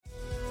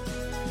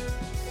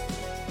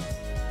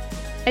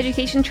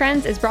Education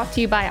Trends is brought to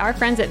you by our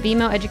friends at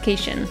Vemo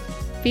Education.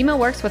 Vemo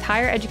works with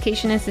higher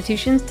education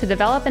institutions to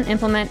develop and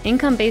implement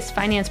income-based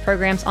finance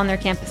programs on their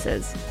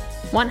campuses.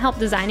 Want help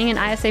designing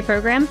an ISA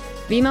program?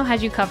 Vemo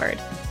has you covered.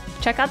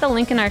 Check out the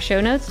link in our show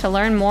notes to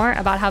learn more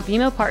about how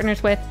Vemo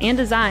partners with and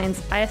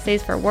designs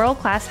ISAs for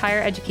world-class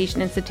higher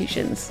education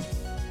institutions.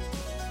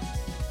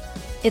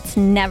 It's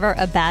never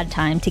a bad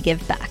time to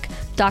give back.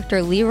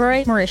 Dr.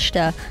 Leroy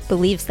Marishta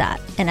believes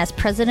that, and as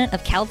president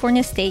of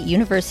California State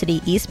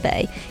University East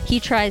Bay, he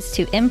tries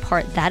to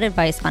impart that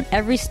advice on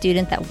every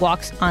student that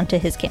walks onto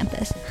his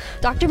campus.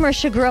 Dr.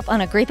 Marishta grew up on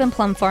a grape and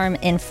plum farm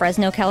in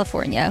Fresno,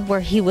 California,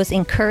 where he was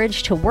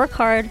encouraged to work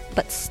hard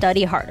but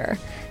study harder.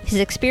 His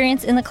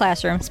experience in the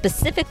classroom,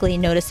 specifically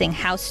noticing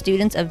how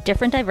students of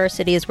different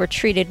diversities were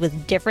treated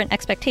with different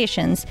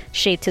expectations,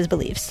 shaped his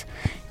beliefs.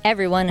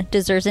 Everyone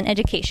deserves an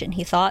education,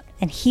 he thought,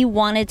 and he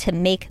wanted to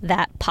make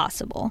that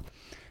possible.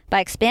 By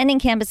expanding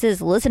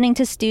campuses, listening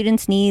to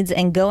students' needs,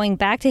 and going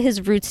back to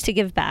his roots to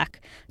give back,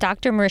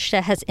 Dr.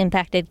 Marishta has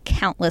impacted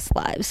countless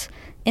lives.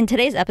 In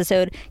today's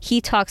episode, he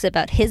talks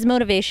about his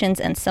motivations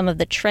and some of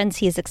the trends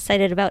he is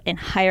excited about in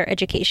higher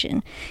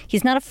education.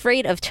 He's not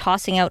afraid of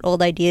tossing out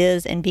old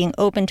ideas and being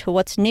open to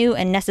what's new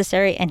and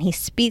necessary, and he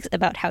speaks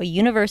about how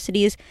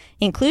universities,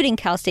 including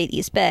Cal State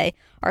East Bay,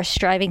 are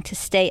striving to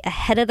stay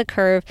ahead of the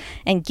curve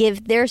and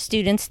give their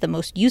students the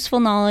most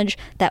useful knowledge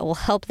that will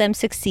help them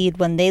succeed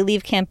when they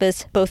leave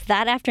campus, both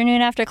that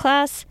afternoon after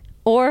class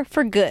or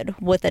for good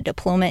with a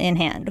diploma in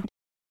hand.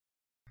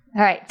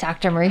 All right,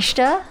 Dr.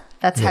 Marishta.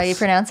 That's how you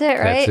pronounce it,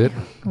 right? That's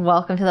it.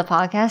 Welcome to the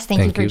podcast.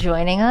 Thank you for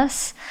joining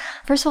us.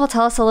 First of all,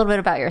 tell us a little bit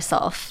about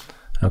yourself.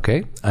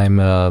 Okay.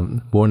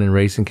 I'm born and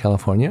raised in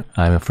California.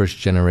 I'm a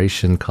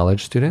first-generation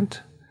college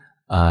student.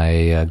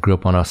 I grew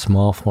up on a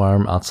small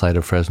farm outside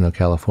of Fresno,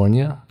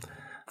 California.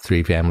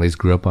 3 families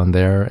grew up on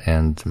there,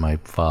 and my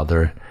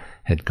father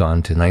had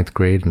gone to 9th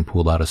grade and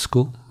pulled out of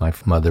school. My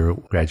mother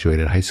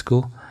graduated high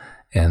school.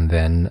 And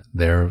then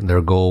their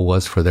goal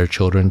was for their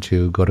children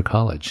to go to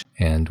college.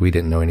 And we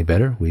didn't know any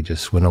better. We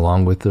just went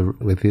along with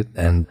it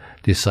and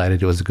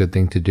decided it was a good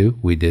thing to do.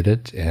 We did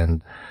it.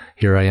 And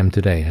here I am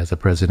today as a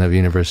president of a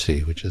university,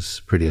 which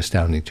is pretty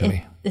astounding to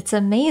me. It's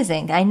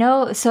amazing. I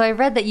know. So I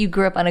read that you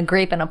grew up on a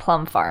grape and a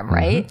plum farm,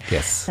 right? Mm-hmm.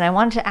 Yes. And I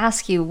wanted to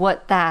ask you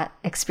what that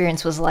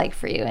experience was like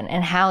for you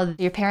and how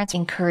your parents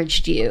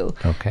encouraged you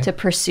to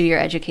pursue your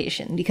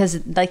education.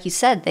 Because like you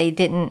said, they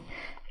didn't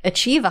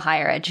achieve a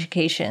higher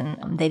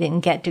education. They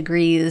didn't get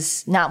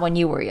degrees, not when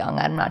you were young.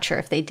 I'm not sure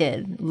if they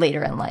did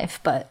later in life,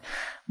 but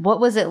what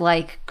was it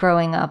like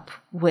growing up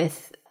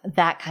with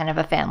that kind of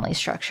a family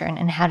structure,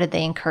 and how did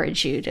they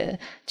encourage you to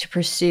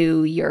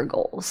pursue your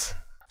goals?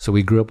 So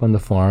we grew up on the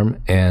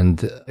farm,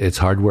 and it's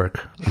hard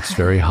work. It's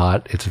very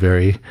hot. It's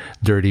very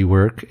dirty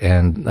work.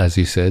 And as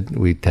you said,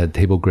 we had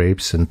table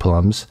grapes and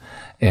plums,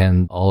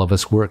 and all of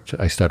us worked.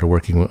 I started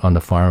working on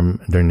the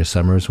farm during the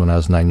summers when I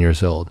was 9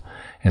 years old.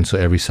 And so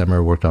every summer I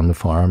worked on the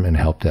farm and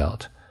helped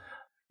out.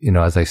 You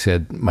know, as I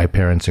said, my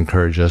parents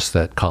encouraged us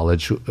that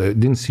college, it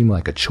didn't seem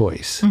like a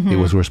choice. Mm-hmm. It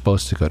was, we're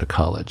supposed to go to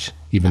college,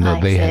 even though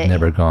they had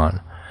never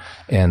gone.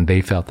 And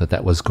they felt that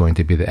that was going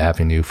to be the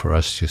avenue for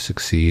us to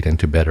succeed and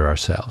to better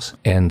ourselves.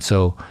 And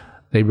so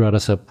they brought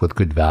us up with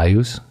good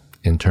values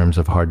in terms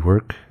of hard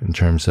work, in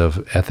terms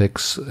of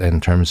ethics, in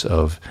terms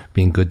of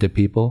being good to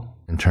people,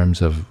 in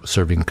terms of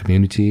serving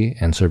community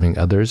and serving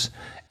others.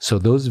 So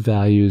those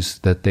values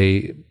that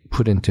they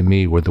put into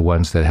me were the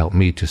ones that helped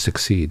me to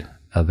succeed,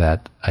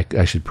 that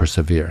I should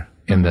persevere,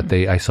 and that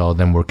I saw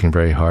them working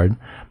very hard.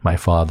 My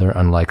father,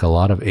 unlike a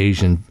lot of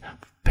Asian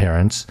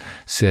parents,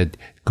 said,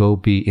 go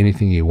be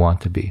anything you want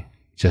to be.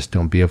 Just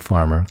don't be a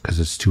farmer because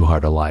it's too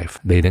hard a life.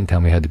 They didn't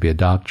tell me I had to be a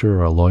doctor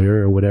or a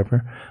lawyer or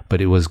whatever, but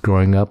it was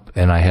growing up,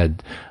 and I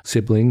had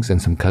siblings and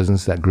some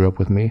cousins that grew up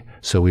with me.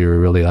 So we were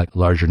really like a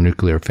larger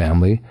nuclear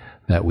family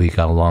that we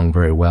got along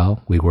very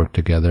well. We worked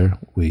together.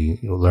 We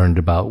learned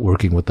about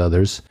working with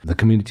others. The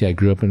community I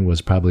grew up in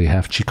was probably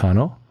half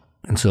Chicano.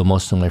 And so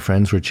most of my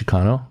friends were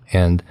Chicano.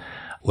 And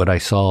what I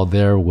saw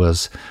there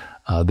was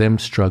them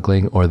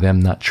struggling or them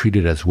not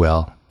treated as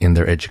well in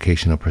their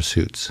educational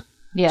pursuits.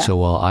 Yeah. So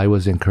while I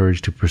was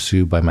encouraged to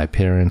pursue by my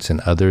parents and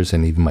others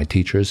and even my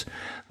teachers,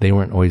 they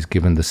weren't always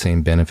given the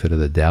same benefit of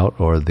the doubt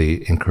or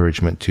the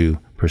encouragement to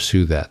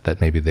pursue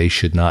that maybe they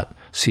should not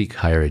seek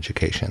higher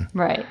education.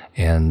 Right.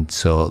 And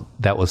so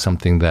that was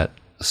something that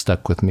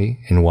stuck with me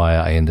and why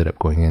I ended up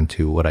going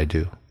into what I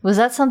do. Was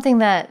that something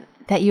that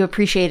you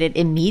appreciated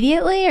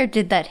immediately, or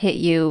did that hit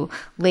you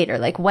later?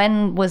 Like,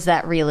 when was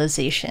that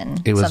realization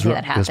that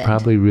happened? It was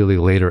probably really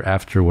later,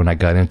 after when I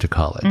got into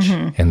college.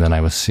 Mm-hmm. And then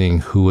I was seeing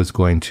who was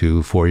going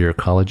to four-year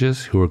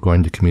colleges, who were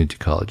going to community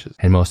colleges.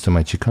 And most of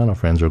my Chicano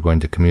friends were going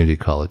to community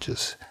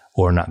colleges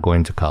or not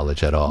going to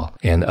college at all.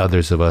 And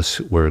others of us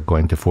were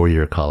going to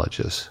four-year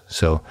colleges.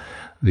 So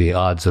the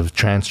odds of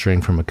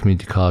transferring from a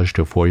community college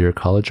to a four-year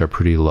college are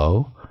pretty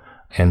low.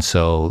 And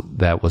so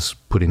that was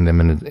putting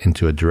them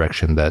into a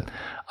direction that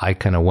I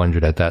kind of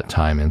wondered at that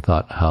time and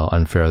thought how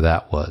unfair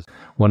that was.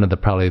 One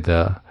of probably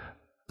the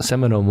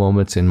seminal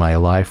moments in my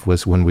life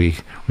was when we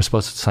were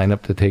supposed to sign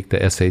up to take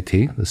the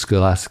SAT, the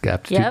Scholastic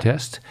Aptitude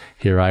Test.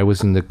 Here I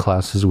was in the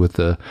classes with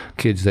the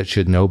kids that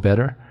should know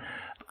better.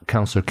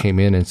 Counselor came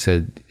in and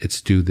said,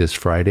 it's due this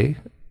Friday.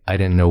 I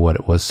didn't know what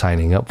it was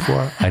signing up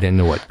for. I didn't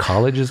know what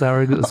colleges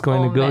I was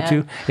going to go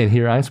to. And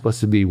here I'm supposed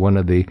to be one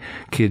of the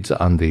kids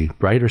on the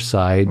brighter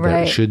side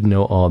that should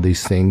know all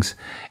these things.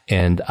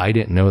 And I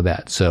didn't know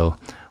that. So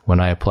when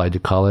I applied to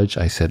college,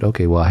 I said,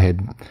 okay, well, I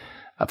had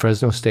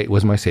Fresno State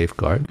was my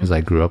safeguard because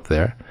I grew up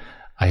there.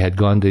 I had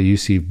gone to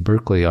UC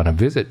Berkeley on a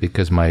visit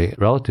because my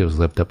relatives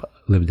lived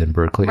in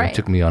Berkeley and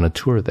took me on a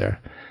tour there.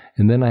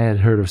 And then I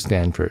had heard of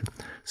Stanford.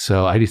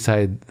 So I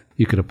decided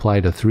you could apply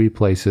to 3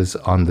 places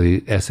on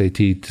the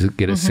SAT to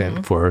get a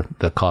cent for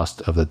the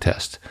cost of the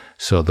test.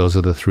 So those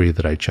are the 3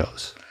 that I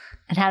chose.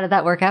 And how did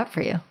that work out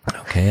for you?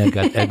 Okay, I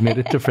got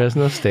admitted to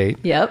Fresno State.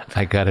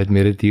 I got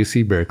admitted to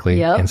UC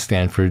Berkeley, and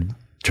Stanford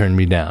turned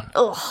me down.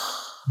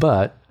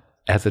 But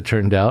as it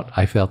turned out,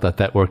 I felt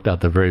that worked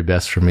out the very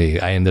best for me.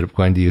 I ended up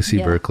going to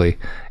UC Berkeley,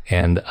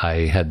 and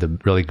I had the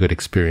really good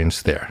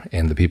experience there.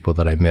 And the people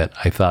that I met,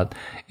 I thought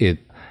it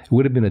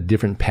would have been a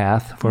different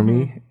path for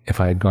me if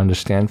I had gone to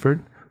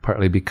Stanford,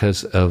 partly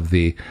because of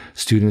the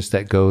students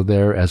that go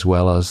there as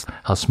well as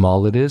how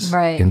small it is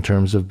in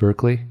terms of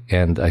Berkeley.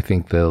 And I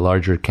think the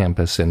larger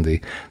campus and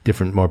the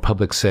different, more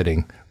public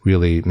setting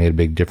really made a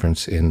big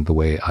difference in the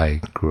way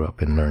I grew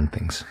up and learned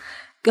things.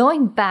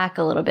 Going back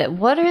a little bit,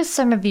 what are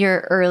some of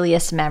your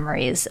earliest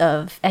memories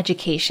of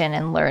education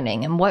and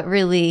learning, and what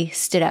really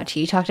stood out to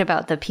you? You talked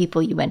about the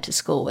people you went to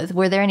school with.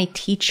 Were there any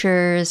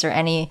teachers or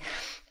any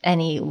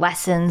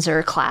lessons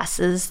or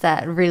classes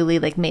that really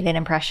made an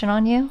impression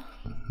on you?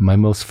 My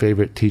most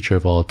favorite teacher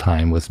of all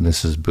time was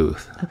Mrs.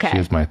 Booth. She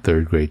was my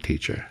 3rd grade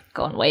teacher.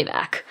 Going way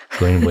back.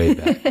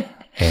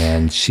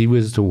 And she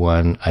was the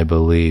one, I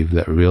believe,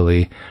 that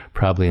really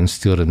probably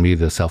instilled in me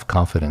the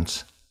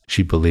self-confidence.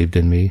 She believed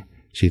in me.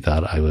 She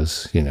thought I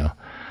was,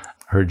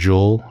 her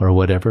jewel or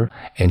whatever.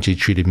 And she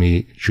treated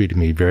me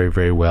very,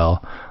 very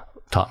well,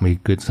 taught me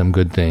some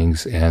good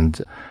things,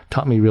 and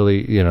taught me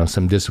really,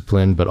 some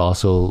discipline, but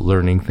also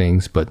learning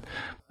things. But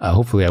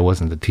hopefully I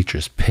wasn't the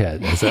teacher's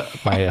pet.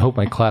 I hope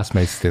my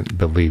classmates didn't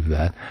believe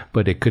that,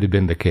 but it could have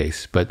been the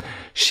case. But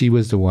she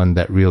was the one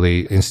that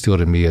really instilled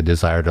in me a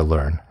desire to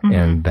learn,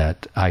 and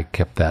that I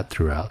kept that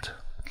throughout.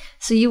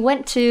 So you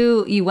went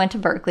to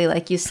Berkeley,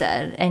 like you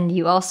said, and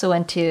you also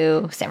went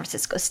to San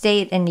Francisco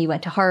State, and you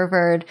went to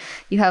Harvard.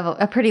 You have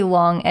a pretty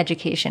long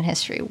education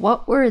history.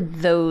 What were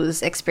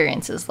those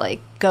experiences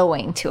like,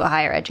 going to a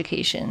higher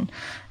education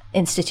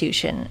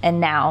institution? And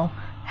now,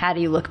 how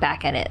do you look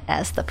back at it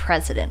as the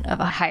president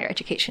of a higher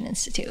education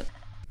institute?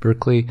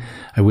 Berkeley,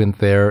 I went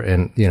there,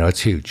 and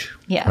it's huge,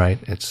 right?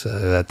 It's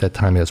at that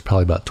time it was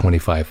probably about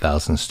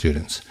 25,000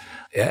 students.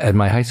 At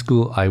my high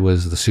school, I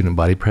was the student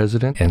body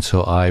president, and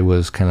so I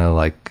was kind of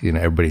like,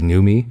 everybody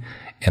knew me,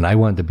 and I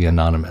wanted to be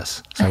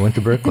anonymous. So I went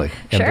to Berkeley,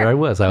 and there I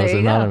was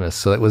anonymous,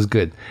 so that was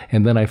good.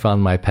 And then I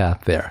found my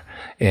path there.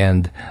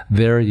 And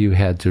there you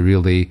had to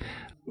really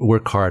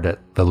work hard at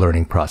the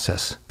learning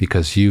process,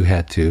 because you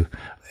had to,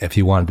 if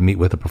you wanted to meet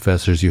with the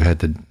professors, you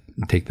had to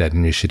take that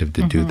initiative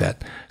to do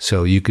that.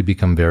 So you could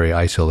become very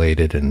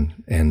isolated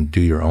and do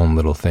your own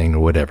little thing or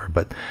whatever.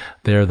 But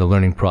there, the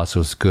learning process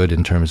was good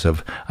in terms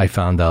of, I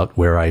found out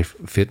where I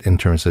fit in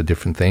terms of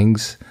different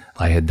things.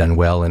 I had done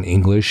well in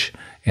English,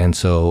 and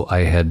so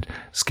I had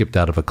skipped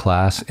out of a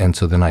class, and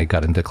so then I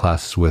got into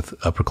classes with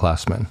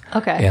upperclassmen.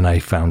 And I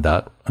found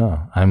out,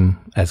 I'm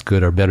as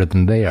good or better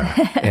than they are.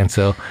 And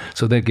so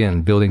then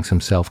again, building some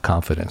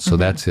self-confidence. So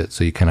that's it.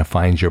 So you kind of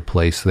find your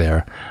place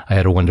there. I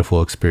had a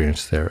wonderful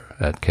experience there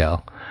at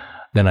Cal.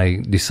 Then I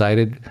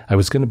decided I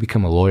was going to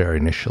become a lawyer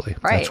initially.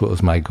 That's what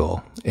was my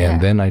goal.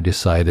 And then I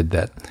decided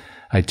that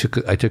I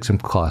took some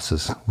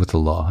classes with the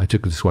law. I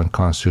took this one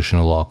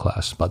constitutional law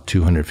class, about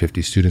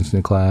 250 students in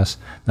the class.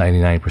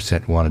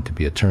 99% wanted to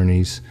be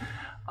attorneys.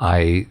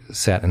 I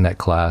sat in that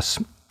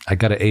class. I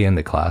got an A in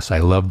the class. I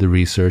loved the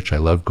research. I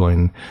loved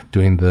doing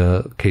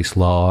the case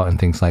law and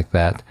things like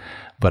that.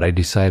 But I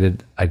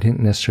decided I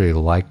didn't necessarily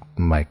like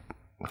my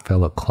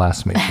fellow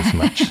classmates as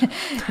much.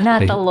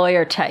 The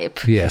lawyer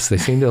type. Yes, they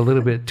seemed a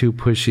little bit too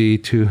pushy,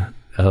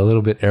 a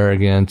little bit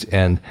arrogant,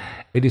 and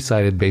I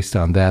decided based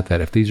on that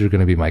if these are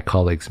going to be my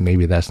colleagues,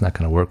 maybe that's not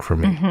going to work for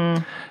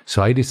me.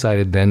 So I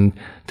decided then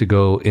to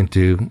go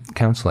into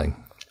counseling,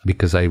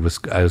 because I was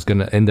going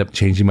to end up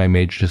changing my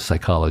major to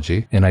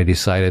psychology. And I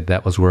decided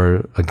that was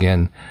where,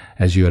 again,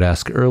 as you had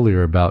asked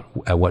earlier about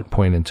at what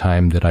point in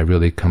time did I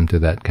really come to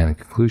that kind of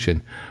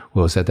conclusion,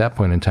 well, it was at that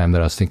point in time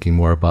that I was thinking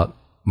more about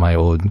my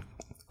old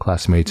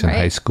classmates in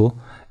high school,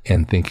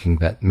 and thinking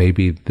that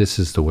maybe this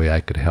is the way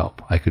I could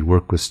help. I could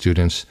work with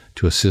students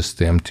to assist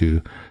them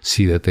to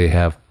see that they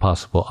have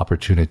possible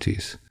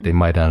opportunities they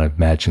might not have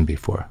imagined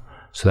before.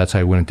 So that's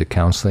how I went into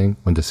counseling,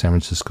 went to San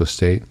Francisco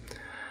State,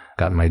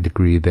 got my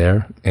degree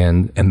there,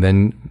 and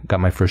then got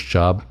my first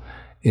job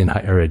in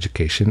higher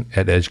education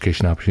at the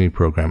Education Opportunity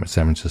Program at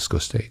San Francisco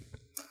State.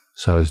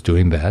 So I was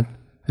doing that.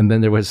 And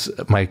then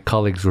my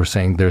colleagues were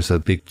saying there's a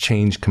big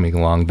change coming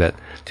along that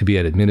to be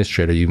an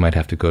administrator, you might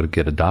have to go to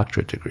get a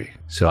doctorate degree.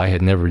 So I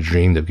had never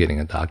dreamed of getting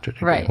a doctorate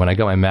degree. Right. When I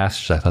got my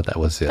master's, I thought that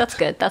was it. That's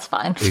good. That's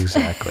fine.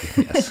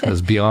 Exactly. Yes. It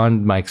was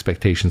beyond my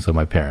expectations of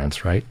my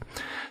parents, right?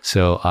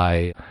 So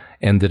I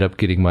ended up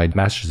getting my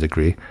master's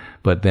degree,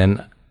 but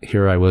then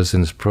here I was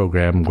in this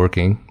program worked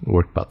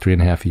about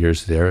 3.5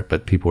 years there,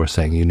 but people were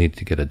saying you need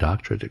to get a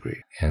doctorate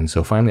degree. And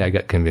so finally I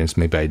got convinced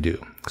maybe I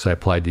do. So I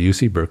applied to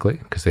UC Berkeley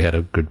because they had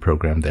a good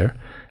program there.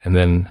 And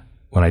then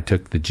when I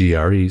took the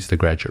GREs, the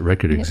graduate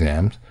record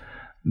exams,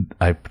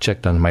 I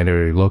checked on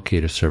Minority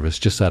Locator Service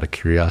just out of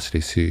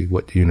curiosity to see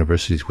what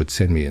universities would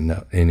send me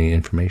any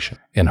information.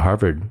 And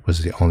Harvard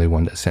was the only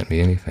one that sent me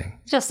anything.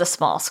 Just a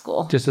small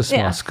school. Just a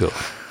small school.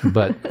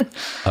 But,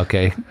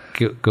 okay,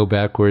 go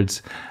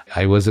backwards.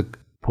 I was a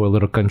poor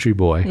little country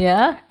boy.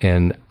 Yeah.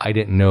 And I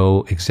didn't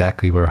know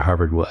exactly where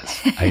Harvard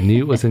was. I knew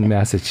it was in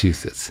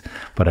Massachusetts,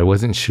 but I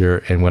wasn't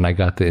sure. And when I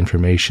got the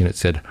information, it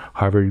said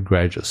Harvard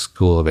Graduate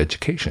School of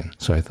Education.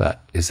 So I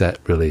thought, is that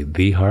really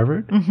the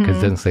Harvard? Because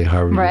it doesn't say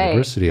Harvard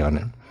University on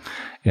it.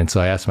 And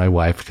so I asked my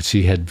wife, because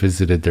she had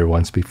visited there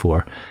once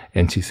before,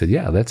 and she said,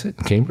 yeah, that's it,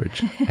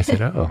 Cambridge. I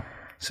said, oh.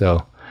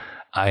 So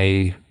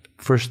I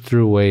first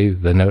threw away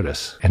the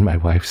notice. And my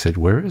wife said,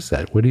 where is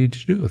that? What did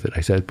you do with it?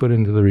 I said, I put it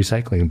into the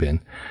recycling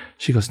bin.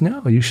 She goes,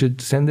 no, you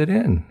should send it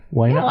in.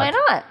 Why not? Why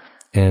not?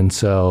 And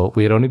so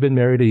we had only been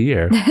married a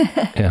year.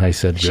 And I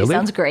said, really? She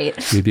sounds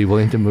great. You'd be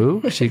willing to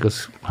move? She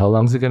goes, how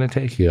long is it going to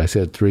take you? I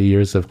said, 3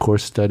 years of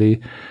course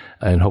study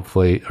and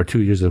hopefully, or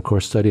 2 years of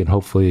course study and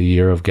hopefully a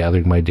year of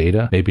gathering my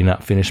data. Maybe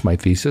not finish my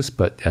thesis,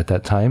 but at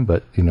that time,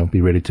 be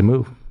ready to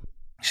move.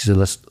 She said,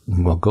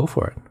 well, go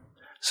for it.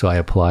 So I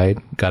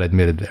applied, got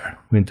admitted there,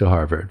 went to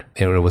Harvard.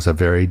 And it was a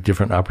very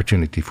different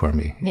opportunity for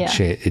me. Yeah.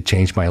 It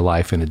changed my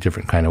life in a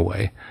different kind of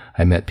way.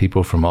 I met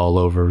people from all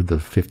over the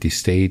 50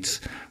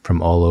 states,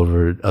 from all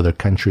over other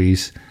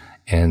countries,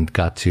 and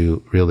got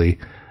to really,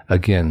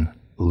 again,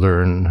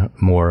 learn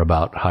more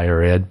about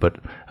higher ed, but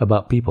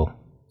about people.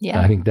 Yeah.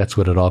 I think that's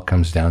what it all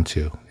comes down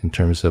to in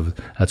terms of,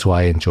 that's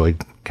why I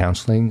enjoyed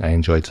counseling. I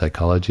enjoyed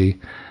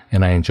psychology.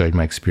 And I enjoyed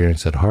my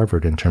experience at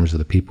Harvard in terms of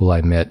the people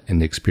I met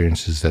and the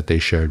experiences that they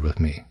shared with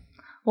me.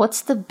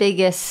 What's the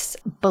biggest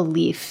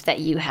belief that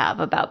you have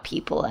about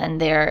people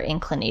and their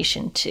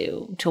inclination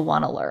to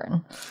want to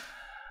learn?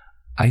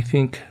 I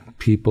think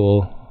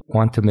people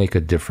want to make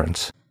a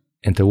difference.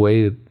 And the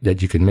way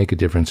that you can make a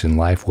difference in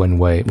life,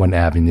 one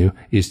avenue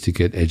is to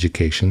get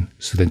education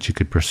so that you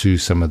could pursue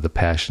some of the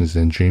passions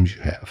and dreams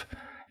you have.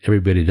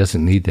 Everybody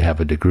doesn't need to have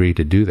a degree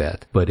to do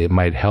that, but it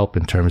might help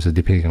in terms of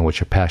depending on what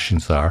your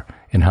passions are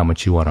and how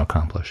much you want to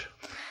accomplish.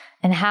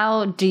 And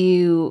how do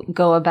you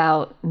go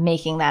about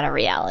making that a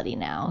reality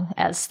now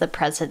as the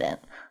president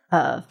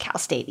of Cal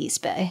State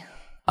East Bay?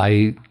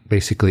 I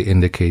basically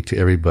indicate to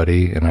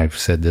everybody, and I've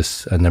said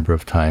this a number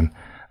of times,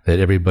 that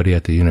everybody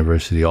at the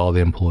university, all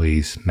the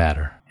employees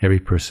matter. Every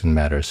person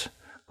matters.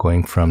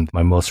 Going from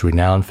my most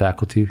renowned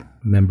faculty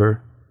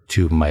member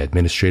to my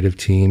administrative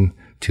team,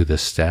 to the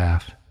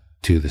staff,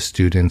 to the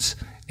students,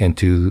 and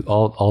to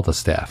all the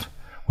staff,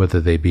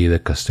 whether they be the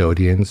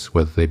custodians,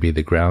 whether they be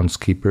the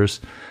groundskeepers,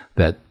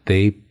 that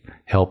they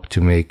help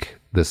to make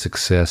the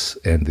success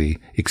and the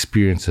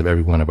experience of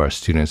every one of our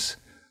students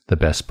the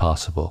best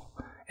possible.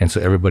 And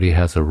so everybody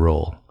has a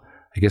role.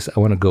 I guess I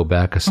want to go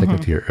back a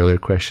second to your earlier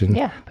question.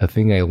 Yeah. The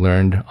thing I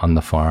learned on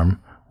the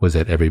farm was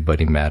that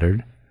everybody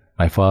mattered.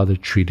 My father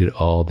treated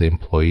all the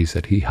employees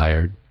that he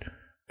hired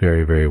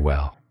very, very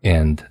well.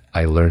 And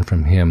I learned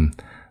from him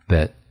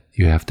that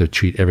you have to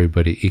treat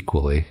everybody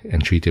equally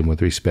and treat them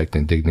with respect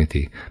and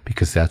dignity,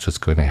 because that's what's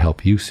going to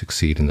help you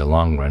succeed in the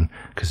long run,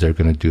 because they're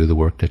going to do the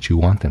work that you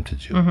want them to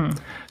do.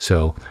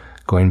 So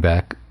going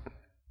back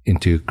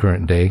into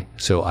current day,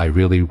 so I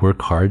really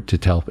work hard to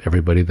tell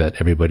everybody that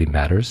everybody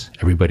matters.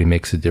 Everybody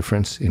makes a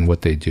difference in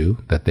what they do,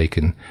 that they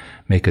can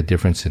make a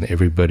difference in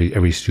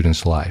every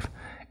student's life.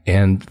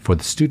 And for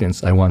the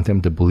students, I want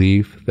them to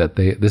believe that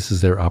this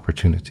is their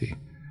opportunity.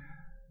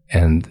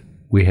 And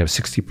we have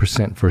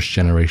 60%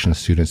 first-generation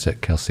students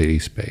at Cal State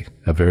East Bay,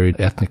 a very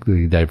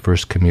ethnically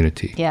diverse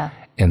community. Yeah.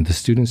 And the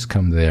students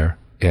come there,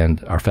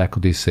 and our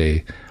faculty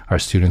say our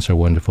students are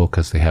wonderful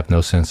because they have no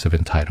sense of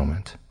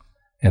entitlement.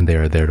 And they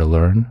are there to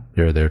learn,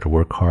 they're there to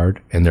work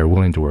hard, and they're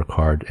willing to work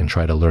hard and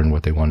try to learn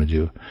what they want to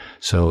do.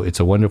 So it's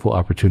a wonderful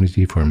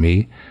opportunity for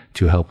me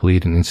to help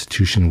lead an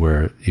institution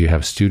where you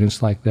have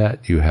students like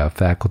that, you have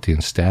faculty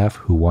and staff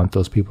who want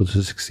those people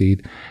to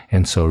succeed,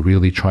 and so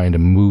really trying to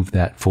move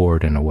that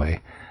forward in a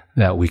way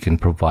that we can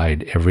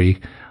provide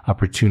every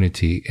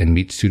opportunity and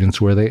meet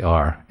students where they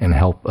are and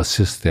help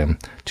assist them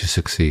to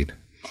succeed.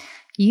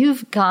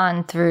 You've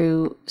gone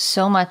through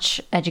so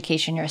much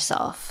education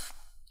yourself.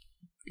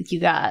 You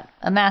got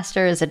a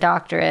master's, a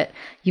doctorate.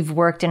 You've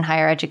worked in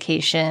higher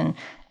education.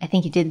 I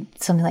think you did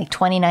something like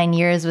 29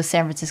 years with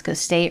San Francisco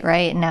State,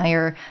 right? And now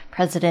you're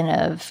president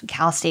of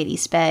Cal State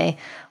East Bay.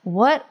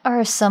 What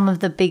are some of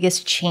the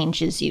biggest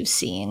changes you've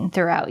seen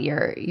throughout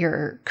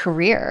your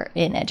career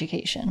in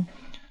education?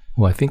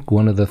 Well, I think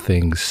one of the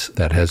things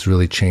that has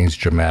really changed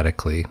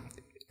dramatically,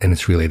 and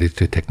it's related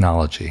to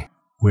technology,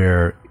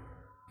 where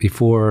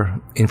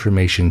before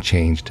information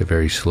changed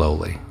very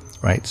slowly,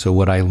 right? So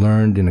what I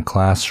learned in a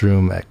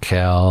classroom at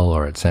Cal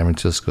or at San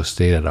Francisco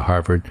State at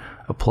Harvard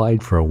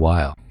applied for a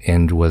while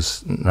and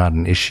was not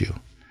an issue.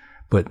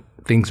 But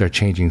things are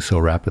changing so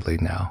rapidly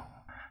now.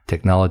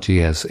 Technology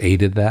has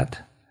aided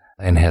that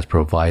and has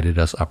provided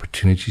us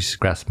opportunities to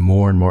grasp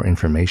more and more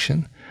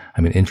information.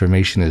 I mean,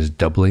 information is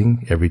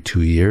doubling every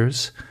 2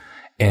 years,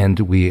 and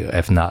we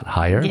have not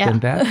higher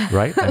than that,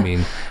 right? I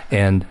mean,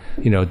 and,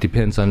 it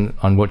depends on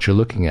what you're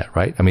looking at,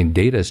 right? I mean,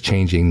 data is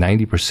changing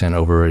 90%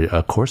 over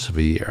a course of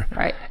a year.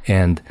 Right.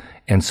 And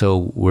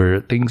so where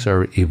things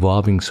are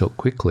evolving so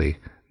quickly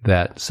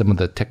that some of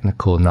the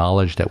technical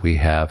knowledge that we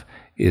have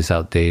is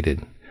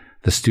outdated.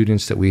 The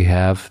students that we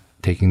have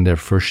taking their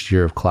first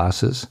year of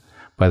classes,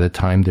 by the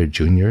time they're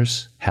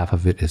juniors, half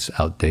of it is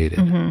outdated.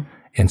 Mm-hmm.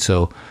 And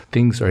so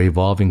things are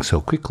evolving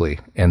so quickly,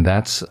 and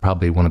that's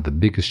probably one of the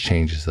biggest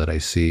changes that I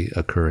see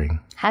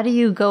occurring. How do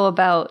you go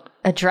about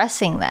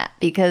addressing that?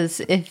 Because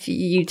if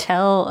you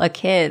tell a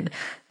kid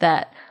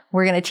that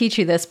we're going to teach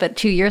you this, but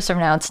 2 years from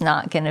now, it's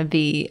not going to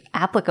be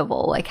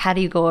applicable. Like, how do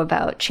you go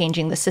about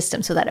changing the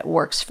system so that it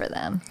works for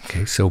them?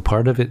 Okay, so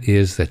part of it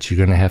is that you're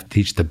going to have to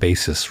teach the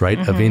basis, right,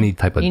 of any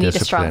type of discipline. You need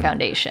a strong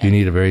foundation. You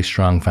need a very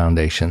strong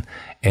foundation,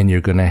 and you're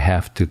going to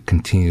have to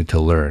continue to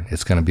learn.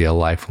 It's going to be a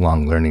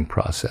lifelong learning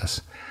process.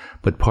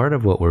 But part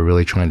of what we're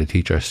really trying to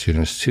teach our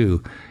students,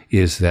 too,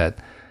 is that,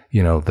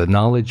 the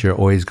knowledge you're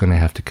always going to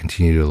have to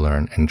continue to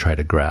learn and try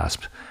to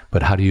grasp.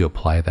 But how do you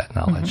apply that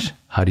knowledge? Mm-hmm.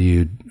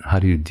 How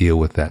do you deal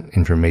with that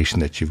information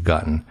that you've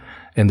gotten?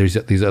 And there's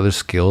these other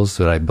skills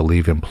that I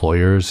believe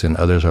employers and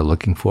others are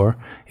looking for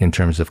in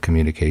terms of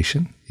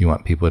communication. You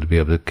want people to be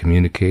able to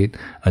communicate,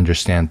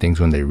 understand things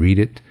when they read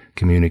it,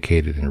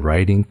 communicate it in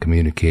writing,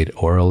 communicate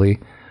orally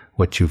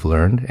what you've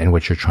learned and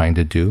what you're trying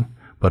to do,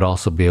 but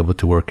also be able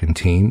to work in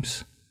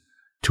teams,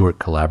 to work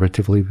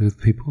collaboratively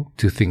with people,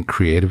 to think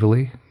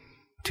creatively,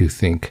 to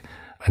think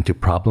and to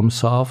problem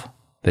solve.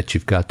 That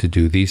you've got to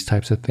do these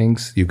types of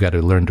things. You've got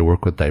to learn to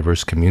work with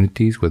diverse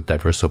communities, with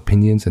diverse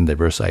opinions and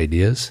diverse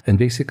ideas. And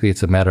basically,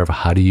 it's a matter of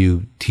how do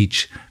you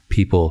teach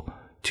people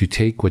to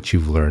take what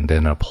you've learned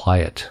and apply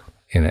it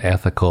in an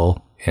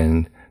ethical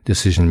and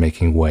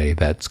decision-making way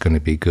that's going to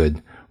be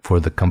good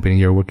for the company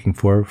you're working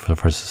for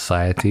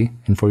society,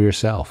 and for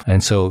yourself.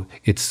 And so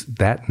it's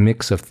that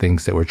mix of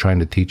things that we're trying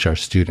to teach our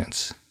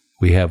students.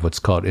 We have what's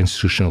called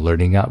institutional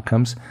learning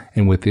outcomes,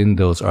 and within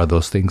those are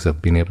those things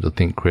of being able to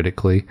think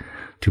critically,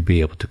 to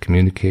be able to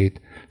communicate,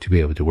 to be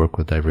able to work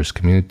with diverse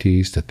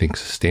communities, to think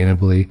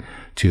sustainably,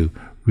 to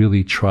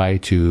really try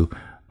to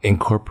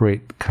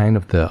incorporate kind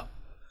of the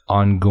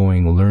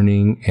ongoing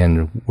learning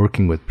and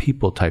working with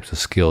people types of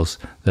skills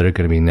that are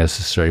going to be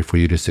necessary for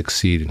you to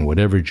succeed in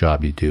whatever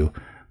job you do.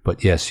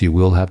 But yes, you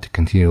will have to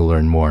continue to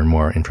learn more and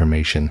more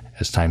information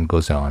as time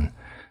goes on.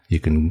 You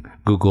can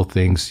Google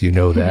things,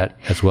 that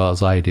as well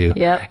as I do.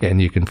 Yep.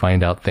 And you can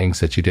find out things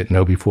that you didn't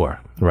know before,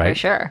 right? For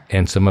sure.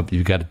 And some of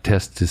you got to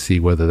test to see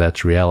whether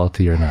that's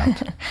reality or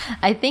not.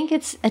 I think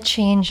it's a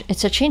change.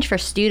 It's a change for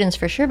students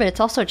for sure, but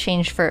it's also a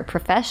change for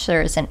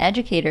professors and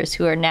educators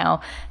who are now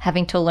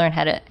having to learn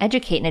how to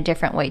educate in a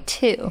different way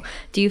too.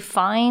 Do you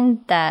find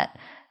that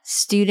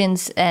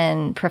students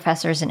and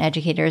professors and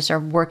educators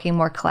are working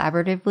more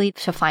collaboratively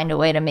to find a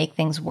way to make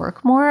things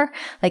work more?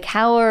 Like,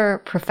 how are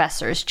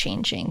professors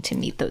changing to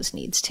meet those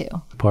needs too?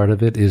 Part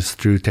of it is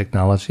through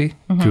technology,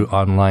 through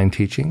online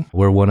teaching.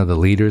 We're one of the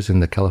leaders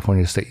in the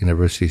California State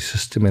University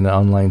system in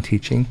online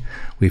teaching.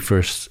 We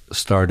first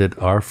started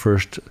our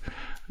first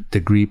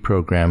degree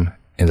program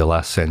in the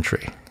last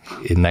century.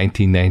 In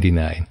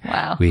 1999,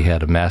 wow. We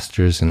had a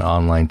master's in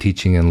online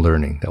teaching and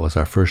learning. That was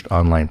our first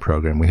online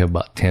program. We have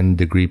about 10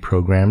 degree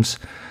programs.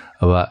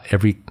 About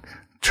every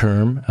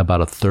term, about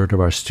a third of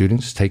our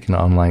students take an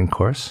online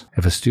course.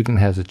 If a student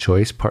has a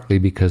choice, partly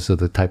because of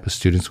the type of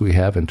students we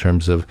have in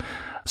terms of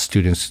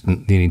students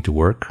needing to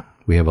work,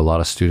 we have a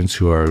lot of students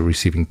who are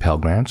receiving Pell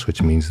Grants,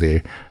 which means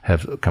they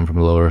have come from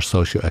a lower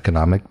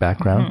socioeconomic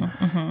background.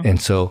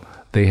 And so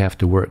they have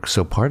to work.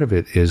 So part of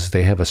it is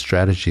they have a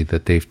strategy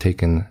that they've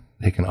taken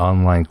an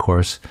online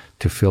course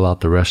to fill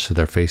out the rest of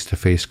their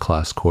face-to-face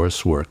class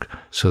coursework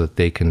so that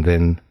they can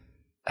then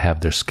have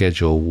their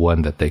schedule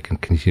one that they can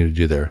continue to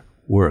do their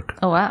work.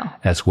 Oh, wow.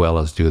 As well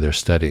as do their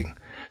studying.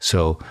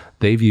 So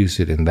they've used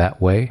it in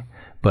that way.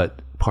 But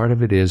part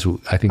of it is,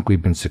 I think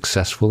we've been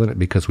successful in it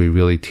because we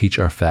really teach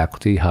our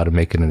faculty how to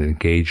make it an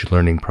engaged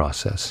learning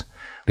process.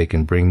 They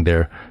can bring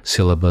their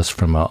syllabus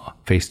from a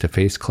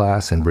face-to-face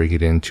class and bring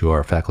it into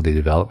our faculty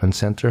development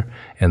center,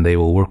 and they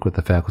will work with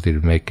the faculty to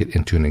make it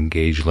into an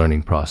engaged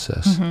learning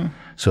process.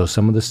 So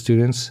some of the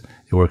students,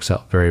 it works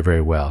out very,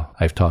 very well.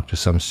 I've talked to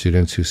some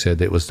students who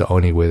said it was the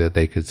only way that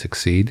they could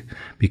succeed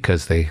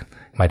because they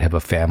might have a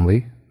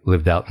family,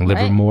 lived out in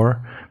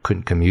Livermore,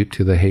 couldn't commute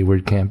to the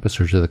Hayward campus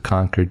or to the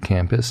Concord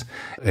campus,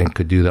 and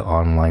could do the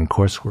online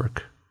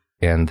coursework.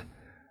 And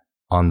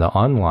on the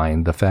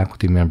online, the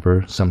faculty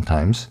member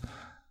sometimes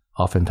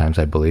oftentimes,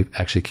 I believe,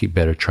 actually keep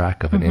better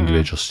track of an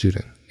individual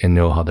student and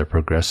know how they're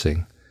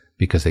progressing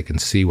because they can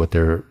see what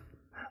they're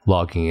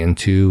logging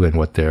into and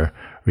what they're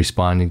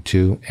responding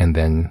to, and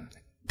then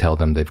tell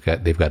them they've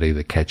got to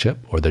either catch up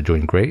or they're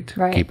doing great,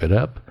 keep it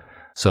up.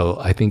 So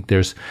I think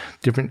there's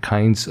different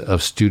kinds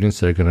of students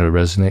that are going to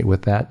resonate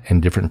with that,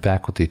 and different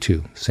faculty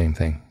too. Same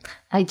thing.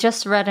 I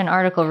just read an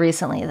article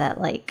recently that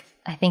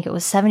I think it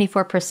was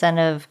 74%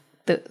 of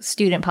the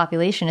student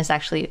population is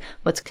actually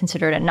what's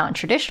considered a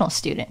non-traditional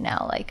student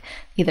now. Like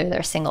either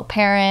they're a single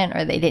parent,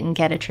 or they didn't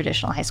get a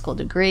traditional high school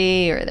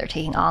degree, or they're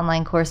taking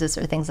online courses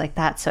or things like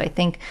that. So I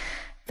think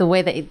the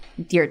way that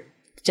you're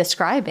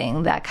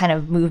describing that kind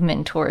of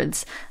movement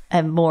towards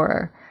a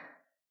more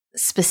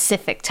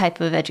specific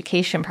type of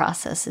education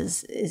process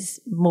is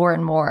more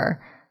and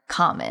more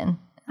common.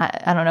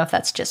 I don't know if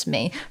that's just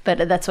me,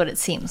 but that's what it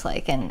seems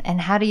like.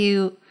 And how do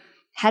you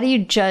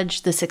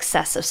judge the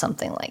success of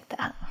something like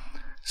that?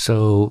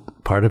 So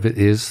part of it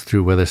is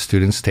through whether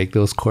students take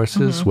those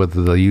courses,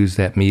 whether they'll use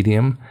that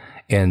medium.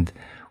 And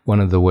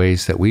one of the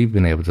ways that we've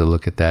been able to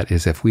look at that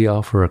is if we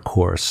offer a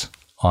course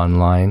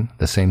online,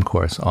 the same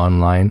course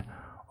online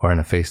or in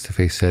a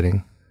face-to-face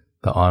setting,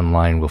 the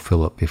online will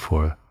fill up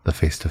before the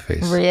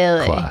face-to-face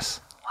class,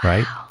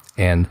 right?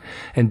 And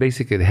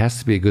basically it has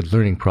to be a good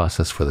learning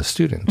process for the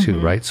student too,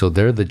 right? So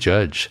they're the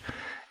judge.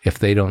 If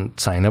they don't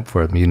sign up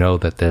for them, you know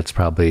that that's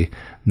probably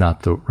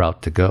not the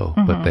route to go,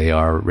 but they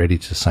are ready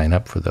to sign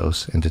up for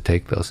those and to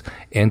take those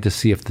and to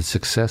see if the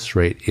success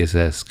rate is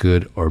as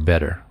good or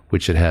better,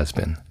 which it has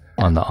been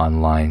on the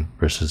online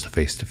versus the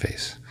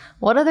face-to-face.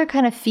 What other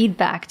kind of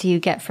feedback do you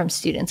get from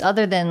students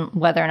other than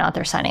whether or not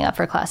they're signing up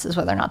for classes,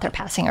 whether or not they're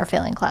passing or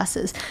failing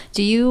classes?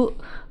 Do you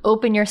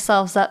open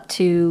yourselves up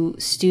to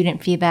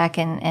student feedback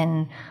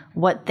and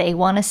what they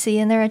want to see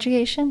in their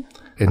education?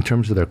 In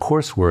terms of their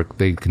coursework,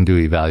 they can do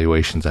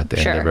evaluations at the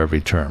end of every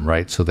term,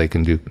 right? So they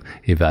can do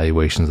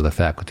evaluations of the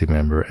faculty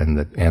member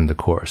and the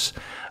course.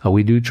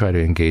 We do try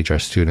to engage our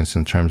students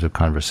in terms of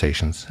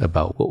conversations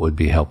about what would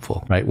be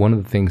helpful, right? One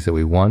of the things that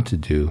we want to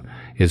do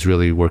is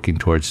really working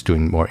towards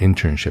doing more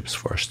internships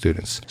for our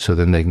students. So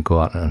then they can go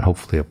out and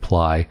hopefully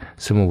apply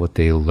some of what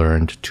they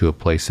learned to a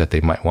place that they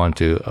might want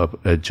to,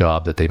 a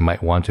job that they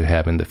might want to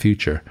have in the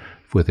future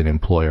with an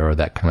employer or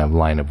that kind of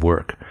line of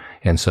work.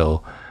 And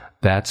so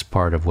that's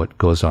part of what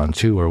goes on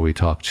too, where we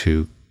talk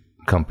to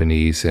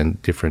companies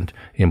and different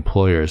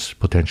employers,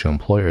 potential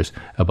employers,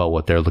 about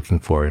what they're looking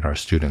for in our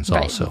students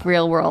also.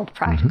 Real world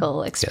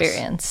practical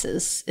experience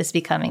is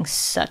becoming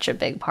such a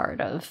big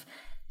part of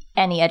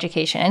any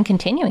education and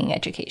continuing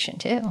education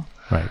too.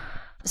 Right.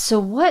 So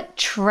what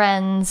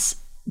trends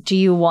do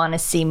you want to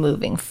see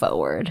moving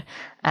forward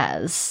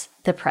as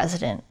the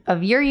president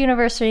of your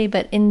university,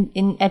 but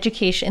in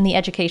education, in the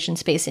education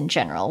space in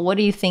general? What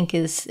do you think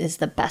is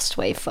the best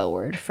way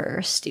forward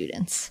for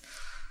students?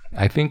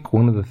 I think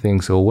one of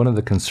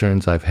the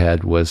concerns I've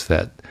had was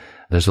that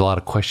there's a lot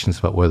of questions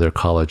about whether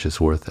college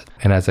is worth it.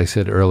 And as I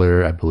said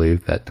earlier, I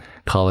believe that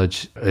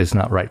college is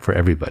not right for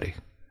everybody.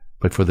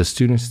 But for the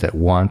students that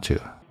want to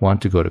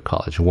go to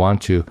college,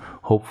 want to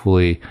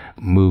hopefully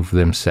move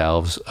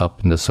themselves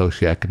up in the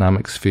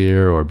socioeconomic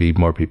sphere or be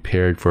more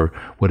prepared for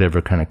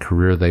whatever kind of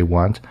career they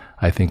want,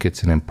 I think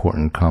it's an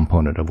important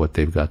component of what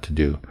they've got to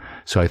do.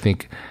 So I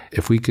think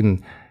if we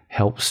can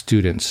help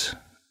students,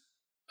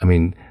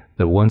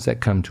 the ones that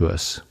come to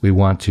us, we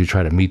want to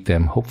try to meet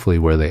them hopefully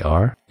where they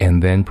are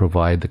and then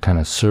provide the kind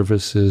of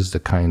services, the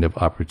kind of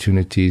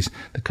opportunities,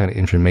 the kind of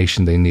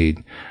information they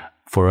need.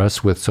 For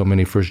us, with so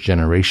many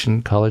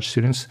first-generation college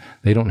students,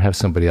 they don't have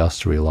somebody else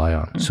to rely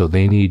on. So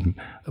they need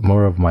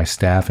more of my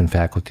staff and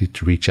faculty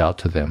to reach out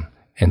to them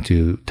and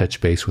to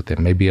touch base with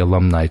them. Maybe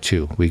alumni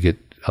too. We get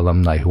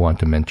alumni who want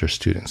to mentor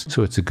students.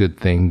 So it's a good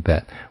thing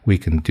that we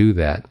can do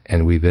that.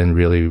 And we then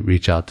really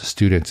reach out to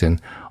students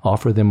and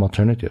offer them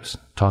alternatives.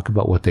 Talk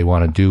about what they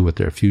want to do with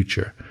their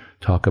future.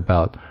 Talk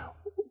about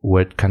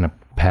what kind of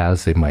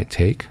paths they might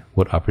take,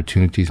 what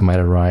opportunities might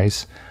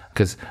arise.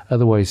 Because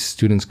otherwise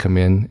students come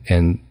in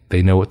and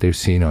they know what they've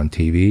seen on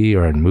TV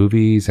or in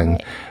movies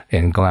and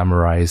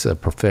glamorize a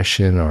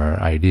profession or an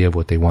idea of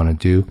what they want to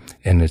do.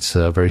 And it's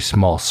a very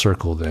small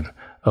circle then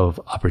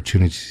of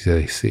opportunities that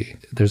they see.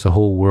 There's a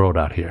whole world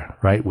out here,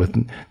 right?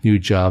 With new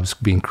jobs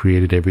being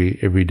created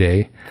every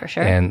day. For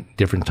sure. And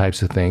different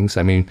types of things.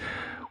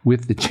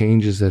 With the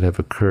changes that have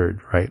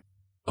occurred, right?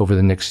 Over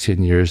the next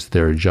 10 years,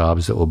 there are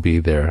jobs that will be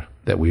there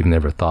that we've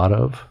never thought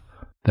of,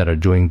 that are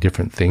doing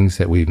different things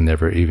that we've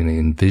never even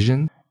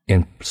envisioned,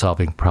 and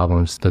solving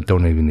problems that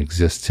don't even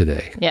exist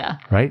today. Yeah.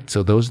 Right?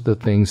 So those are the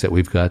things that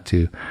we've got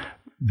to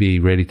be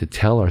ready to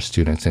tell our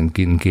students and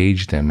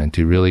engage them and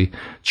to really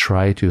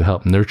try to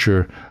help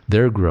nurture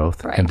their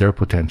growth and their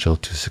potential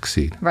to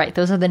succeed. Right.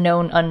 Those are the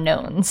known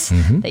unknowns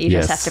that you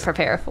just have to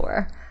prepare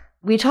for.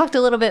 We talked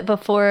a little bit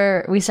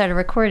before we started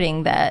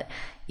recording that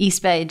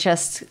East Bay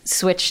just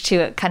switched to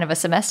a kind of a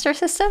semester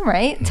system,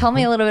 right? Tell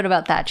me a little bit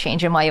about that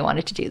change and why you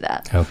wanted to do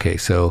that. Okay.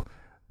 So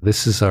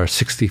this is our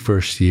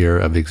 61st year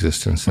of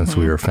existence since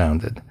we were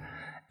founded.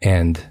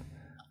 And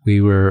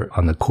we were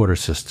on the quarter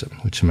system,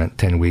 which meant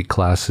 10-week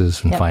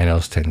classes and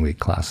finals, 10-week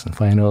class and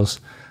finals.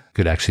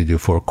 Could actually do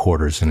 4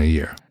 quarters in a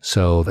year.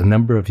 So the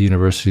number of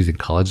universities and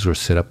colleges were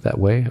set up that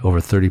way,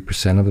 over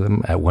 30% of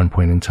them at one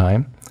point in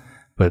time.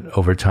 But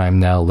over time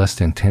now, less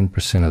than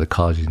 10% of the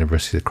college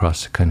universities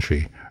across the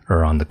country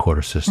are on the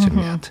quarter system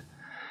yet.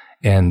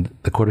 And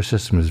the quarter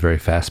system is very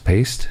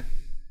fast-paced.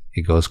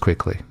 It goes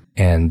quickly.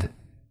 And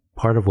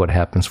part of what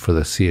happens for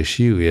the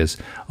CSU is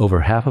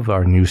over half of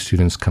our new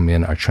students come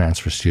in are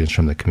transfer students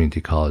from the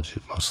community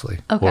colleges mostly,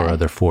 or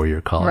other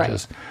 4-year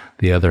colleges. Right.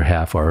 The other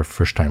half are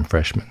first-time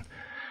freshmen.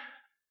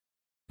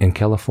 In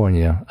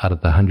California, out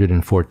of the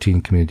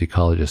 114 community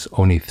colleges,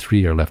 only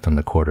 3 are left on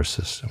the quarter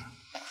system.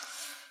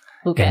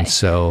 Okay. And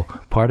so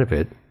part of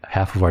it,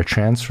 half of our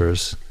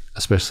transfers,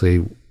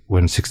 especially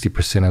when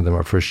 60% of them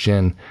are first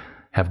gen,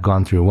 have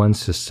gone through one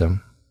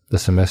system, the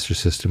semester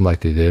system like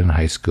they did in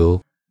high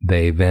school.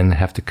 They then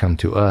have to come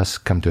to us,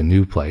 come to a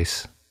new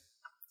place,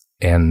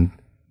 and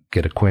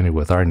get acquainted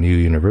with our new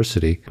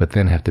university, but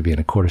then have to be in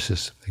a quarter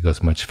system. It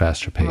goes much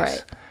faster pace.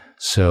 Right.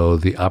 So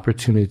the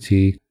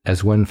opportunity,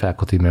 as one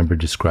faculty member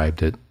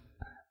described it,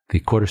 the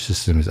quarter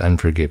system is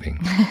unforgiving.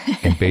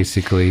 And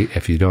basically,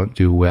 if you don't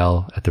do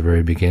well at the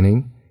very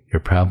beginning, you're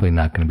probably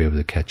not going to be able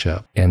to catch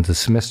up. And the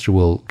semester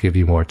will give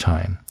you more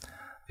time.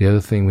 The other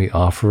thing we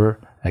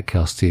offer at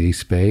Cal State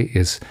East Bay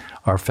is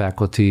our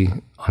faculty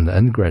on the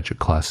undergraduate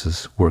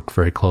classes work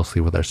very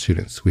closely with our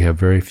students. We have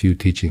very few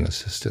teaching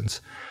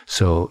assistants.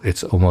 So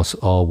it's almost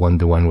all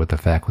one-to-one with the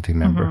faculty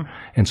member.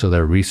 And so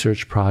there are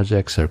research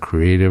projects, there are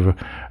creative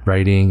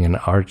writing and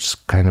arts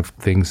kind of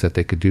things that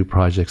they could do,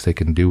 projects they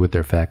can do with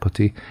their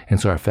faculty. And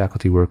so our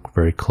faculty work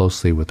very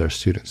closely with our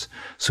students.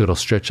 So it'll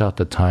stretch out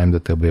the time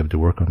that they'll be able to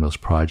work on those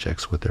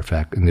projects with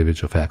their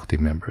individual faculty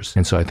members.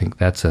 And so I think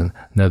that's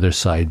another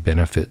side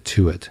benefit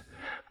to it.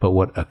 But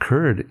what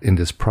occurred in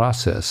this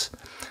process,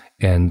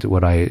 and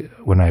when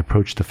I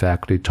approached the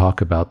faculty to talk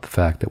about the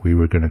fact that we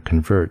were going to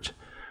convert,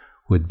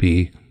 would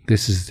be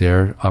this is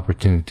their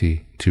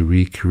opportunity to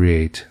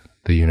recreate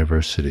the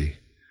university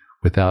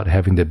without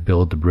having to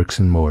build the bricks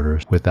and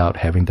mortar, without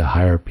having to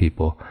hire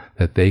people,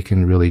 that they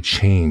can really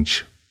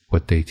change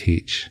what they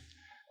teach.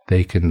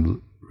 They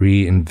can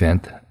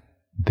reinvent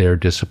their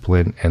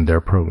discipline and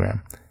their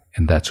program.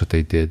 And that's what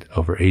they did.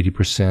 Over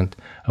 80%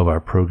 of our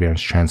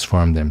programs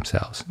transformed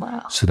themselves.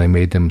 Wow. So they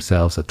made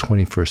themselves a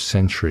 21st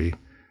century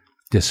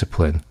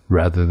discipline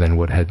rather than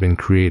what had been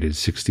created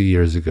 60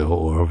 years ago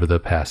or over the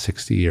past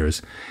 60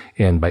 years.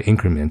 And by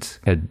increments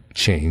had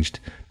changed,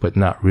 but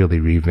not really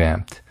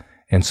revamped.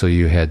 And so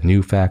you had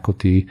new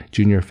faculty,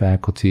 junior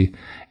faculty,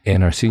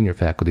 and our senior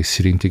faculty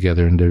sitting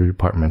together in their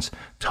departments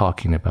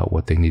talking about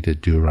what they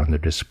needed to do around their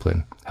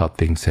discipline, how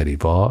things had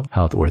evolved,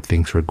 where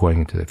things were going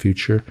into the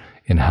future,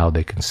 and how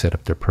they can set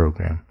up their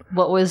program.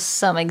 What was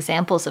some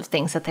examples of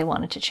things that they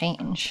wanted to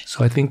change?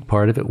 So I think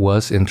part of it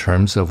was in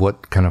terms of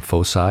what kind of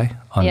foci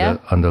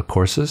on the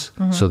courses.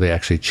 So they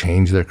actually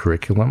changed their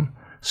curriculum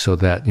so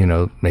that,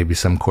 maybe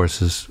some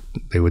courses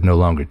they would no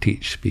longer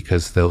teach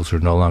because those are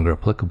no longer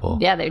applicable.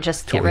 Yeah, they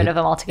just get rid of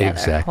them altogether.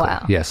 Exactly.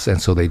 Wow. Yes.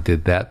 And so they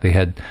did that.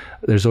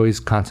 There's always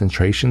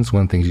concentrations.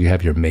 One thing is you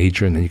have your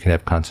major and then you can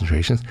have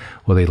concentrations.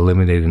 Well, they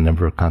eliminated a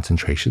number of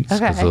concentrations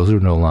because those are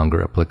no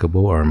longer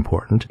applicable or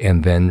important.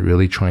 And then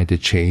really trying to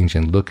change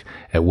and look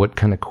at what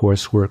kind of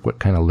coursework, what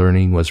kind of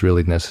learning was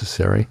really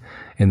necessary.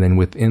 And then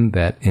within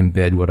that,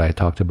 embed what I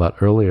talked about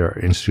earlier,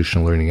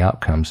 institutional learning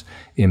outcomes,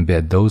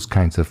 embed those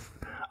kinds of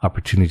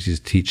opportunities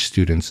to teach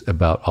students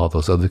about all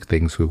those other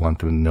things we want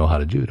them to know how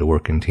to do, to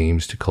work in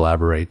teams, to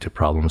collaborate, to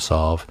problem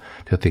solve,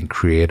 to think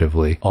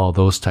creatively, all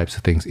those types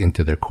of things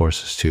into their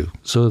courses too.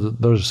 So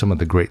those are some of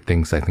the great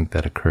things I think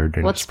that occurred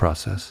during this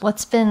process.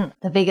 What's been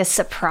the biggest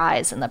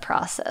surprise in the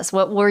process?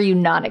 What were you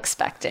not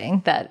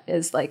expecting that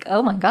is like,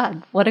 oh my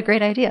God, what a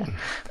great idea?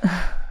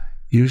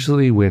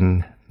 Usually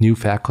when new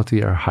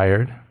faculty are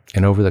hired,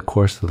 and over the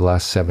course of the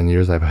last 7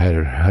 years, I've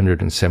hired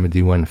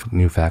 171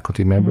 new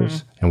faculty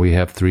members, and we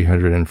have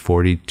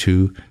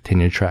 342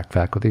 tenure-track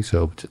faculty.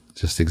 So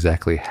just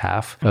exactly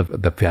half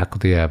of the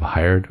faculty I've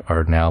hired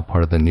are now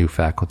part of the new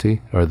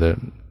faculty or the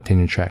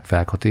tenure-track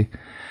faculty.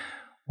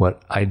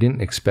 What I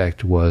didn't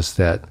expect was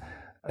that,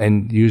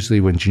 and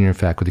usually when junior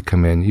faculty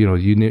come in,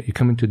 you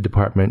come into a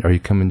department or you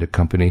come into a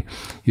company,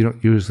 you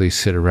don't usually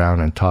sit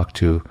around and talk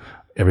to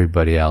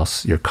everybody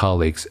else, your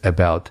colleagues,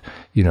 about,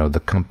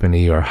 the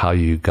company or how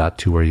you got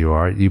to where you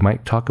are. You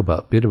might talk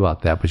a bit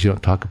about that, but you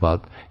don't talk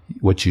about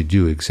what you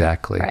do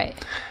exactly. Right.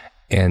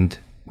 And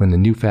when the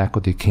new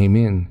faculty came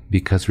in,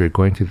 because we were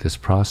going through this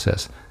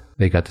process,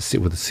 they got to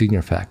sit with the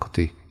senior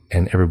faculty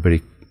and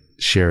everybody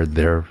shared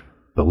their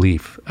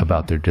belief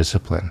about their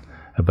discipline,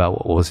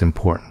 about what was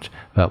important,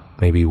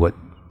 about maybe what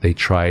they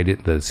tried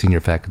it, the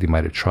senior faculty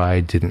might have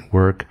tried, didn't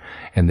work,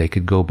 and they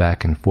could go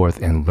back and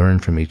forth and learn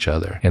from each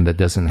other. And that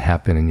doesn't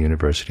happen in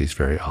universities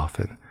very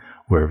often,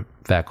 where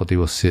faculty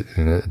will sit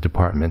in a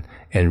department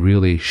and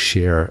really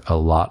share a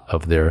lot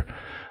of their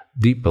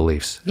deep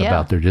beliefs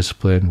about their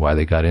discipline, why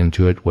they got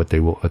into it, what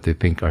they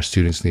think our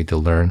students need to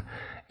learn.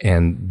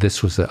 And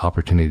this was the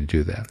opportunity to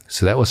do that.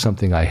 So that was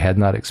something I had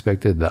not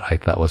expected that I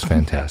thought was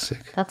fantastic.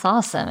 That's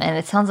awesome. And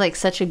it sounds like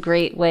such a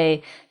great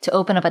way to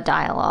open up a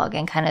dialogue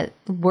and kind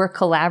of work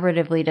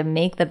collaboratively to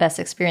make the best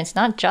experience,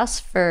 not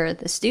just for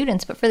the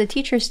students, but for the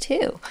teachers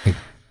too.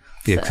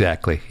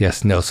 Exactly.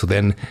 Yes. No. So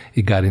then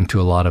it got into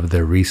a lot of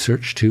their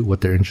research too,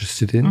 what they're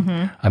interested in.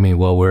 Mm-hmm. I mean,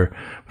 well, we're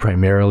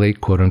primarily,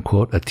 quote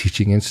unquote, a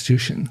teaching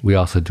institution. We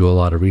also do a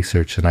lot of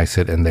research. And I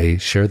said, and they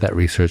share that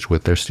research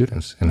with their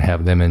students and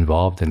have them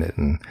involved in it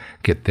and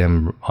get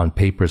them on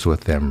papers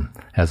with them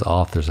as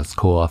authors, as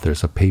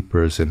co-authors of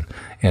papers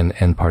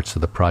and parts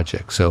of the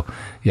project. So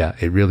yeah,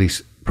 it really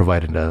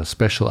provided a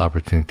special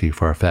opportunity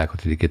for our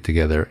faculty to get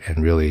together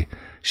and really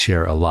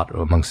share a lot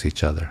amongst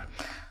each other.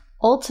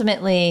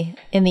 Ultimately,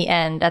 in the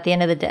end, at the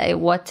end of the day,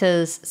 what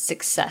does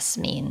success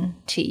mean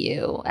to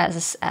you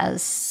as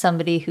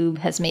somebody who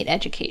has made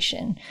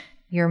education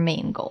your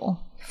main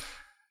goal?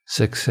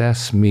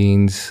 Success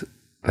means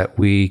that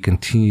we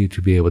continue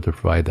to be able to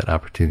provide that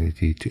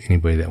opportunity to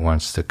anybody that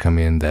wants to come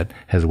in that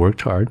has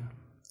worked hard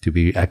to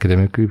be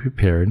academically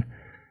prepared,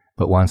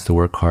 but wants to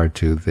work hard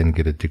to then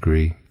get a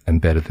degree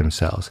and better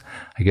themselves.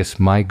 I guess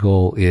my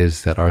goal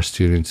is that our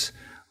students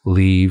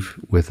leave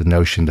with the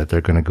notion that they're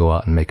going to go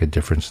out and make a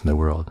difference in the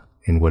world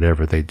in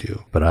whatever they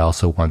do. But I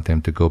also want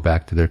them to go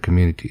back to their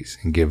communities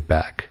and give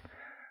back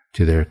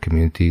to their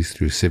communities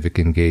through civic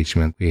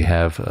engagement. We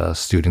have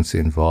students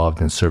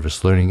involved in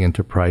service learning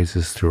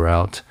enterprises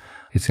throughout.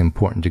 It's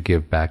important to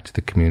give back to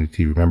the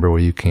community, remember where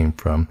you came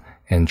from,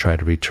 and try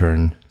to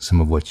return some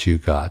of what you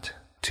got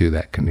to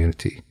that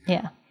community.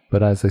 Yeah.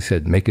 But as I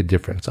said, make a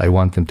difference. I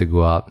want them to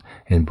go out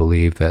and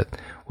believe that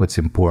what's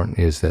important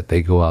is that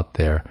they go out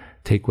there,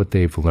 take what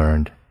they've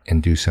learned,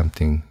 and do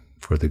something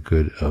for the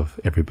good of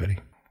everybody.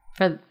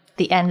 For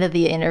the end of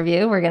the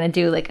interview, we're going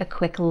to do like a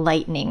quick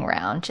lightning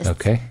round.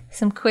 Just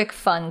some quick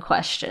fun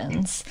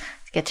questions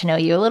to get to know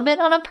you a little bit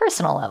on a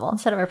personal level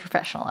instead of a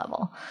professional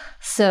level.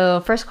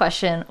 So first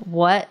question,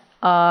 what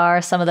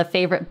are some of the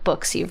favorite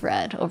books you've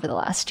read over the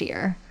last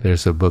year?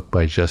 There's a book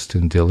by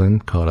Justin Dillon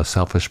called A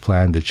Selfish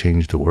Plan to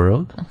Change the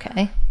World.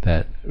 Okay.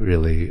 That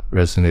really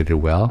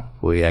resonated well.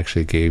 We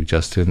actually gave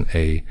Justin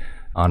a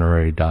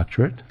honorary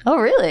doctorate. Oh,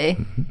 really?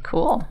 Mm-hmm.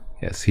 Cool.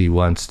 Yes, he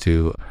wants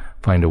to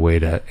find a way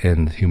to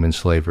end human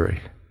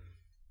slavery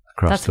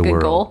across the world. That's a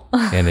good goal.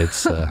 And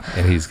it's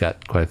and he's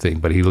got quite a thing.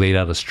 But he laid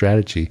out a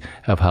strategy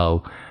of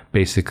how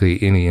basically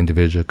any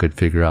individual could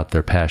figure out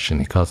their passion.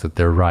 He calls it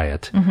their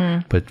riot.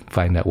 Mm-hmm. But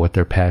find out what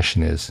their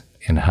passion is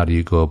and how do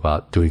you go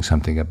about doing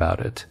something about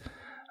it.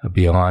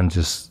 Beyond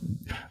just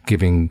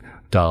giving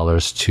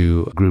dollars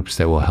to groups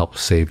that will help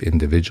save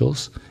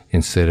individuals,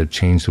 instead of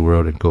change the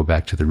world and go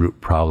back to the root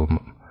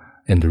problem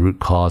and the root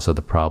cause of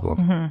the problem,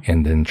 mm-hmm.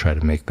 and then try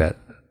to make that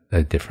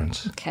a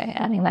difference. Okay,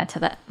 adding that to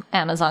that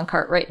Amazon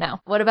cart right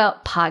now. What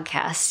about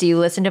podcasts? Do you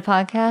listen to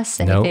podcasts?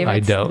 Any no,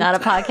 favorites? I don't. Not a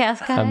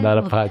podcast guy? I'm not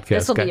a podcast guy.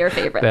 This will be your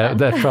favorite.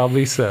 That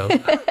probably so.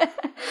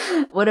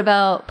 What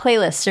about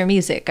playlists or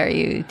music?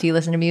 Do you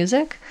listen to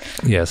music?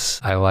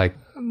 Yes, I like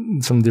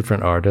some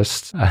different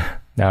artists.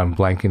 Now I'm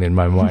blanking in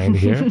my mind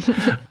here.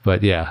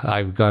 But yeah,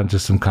 I've gone to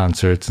some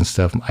concerts and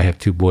stuff. I have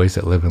two boys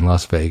that live in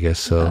Las Vegas.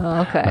 So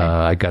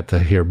I got to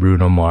hear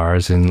Bruno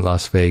Mars in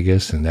Las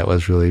Vegas, and that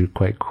was really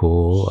quite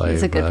cool.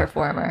 He's a good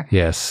performer.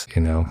 Yes.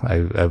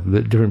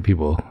 I've different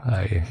people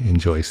I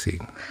enjoy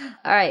seeing.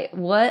 All right.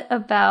 What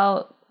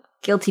about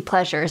guilty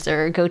pleasures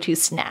or go-to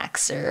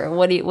snacks, or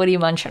what are you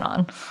munching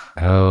on?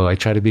 Oh, I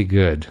try to be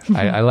good.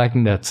 I like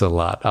nuts a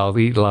lot. I'll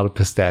eat a lot of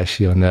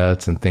pistachio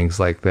nuts and things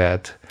like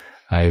that.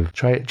 I've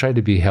tried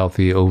to be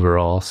healthy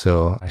overall,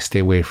 so I stay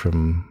away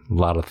from a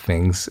lot of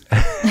things.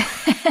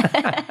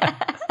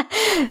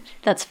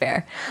 That's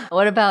fair.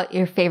 What about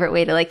your favorite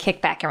way to like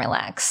kick back and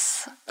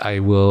relax? I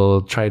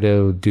will try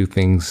to do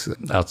things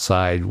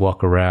outside,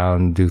 walk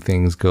around, do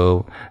things,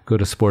 go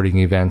to sporting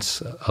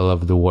events. I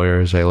love the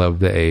Warriors. I love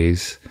the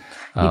A's.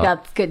 You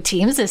got good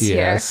teams this year.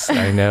 Yes,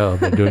 I know.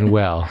 They're doing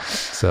well.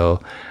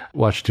 So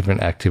watch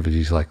different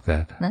activities like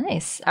that.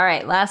 Nice. All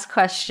right, last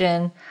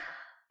question.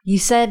 You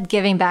said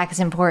giving back is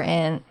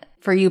important.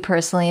 For you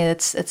personally,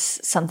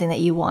 it's something that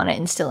you want to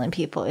instill in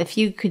people. If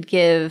you could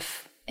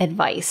give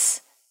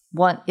advice,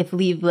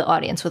 leave the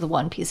audience with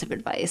one piece of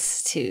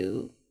advice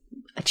to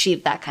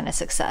achieve that kind of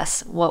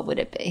success, what would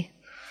it be?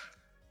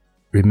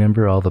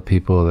 Remember all the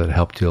people that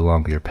helped you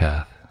along your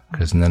path,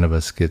 because none of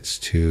us gets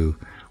to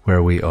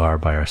where we are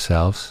by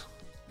ourselves,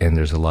 and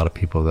there's a lot of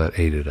people that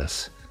aided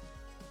us.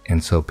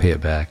 And so pay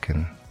it back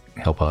and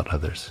help out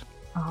others.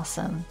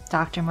 Awesome.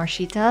 Dr.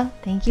 Morishita,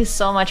 thank you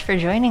so much for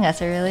joining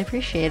us. I really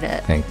appreciate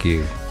it. Thank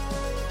you.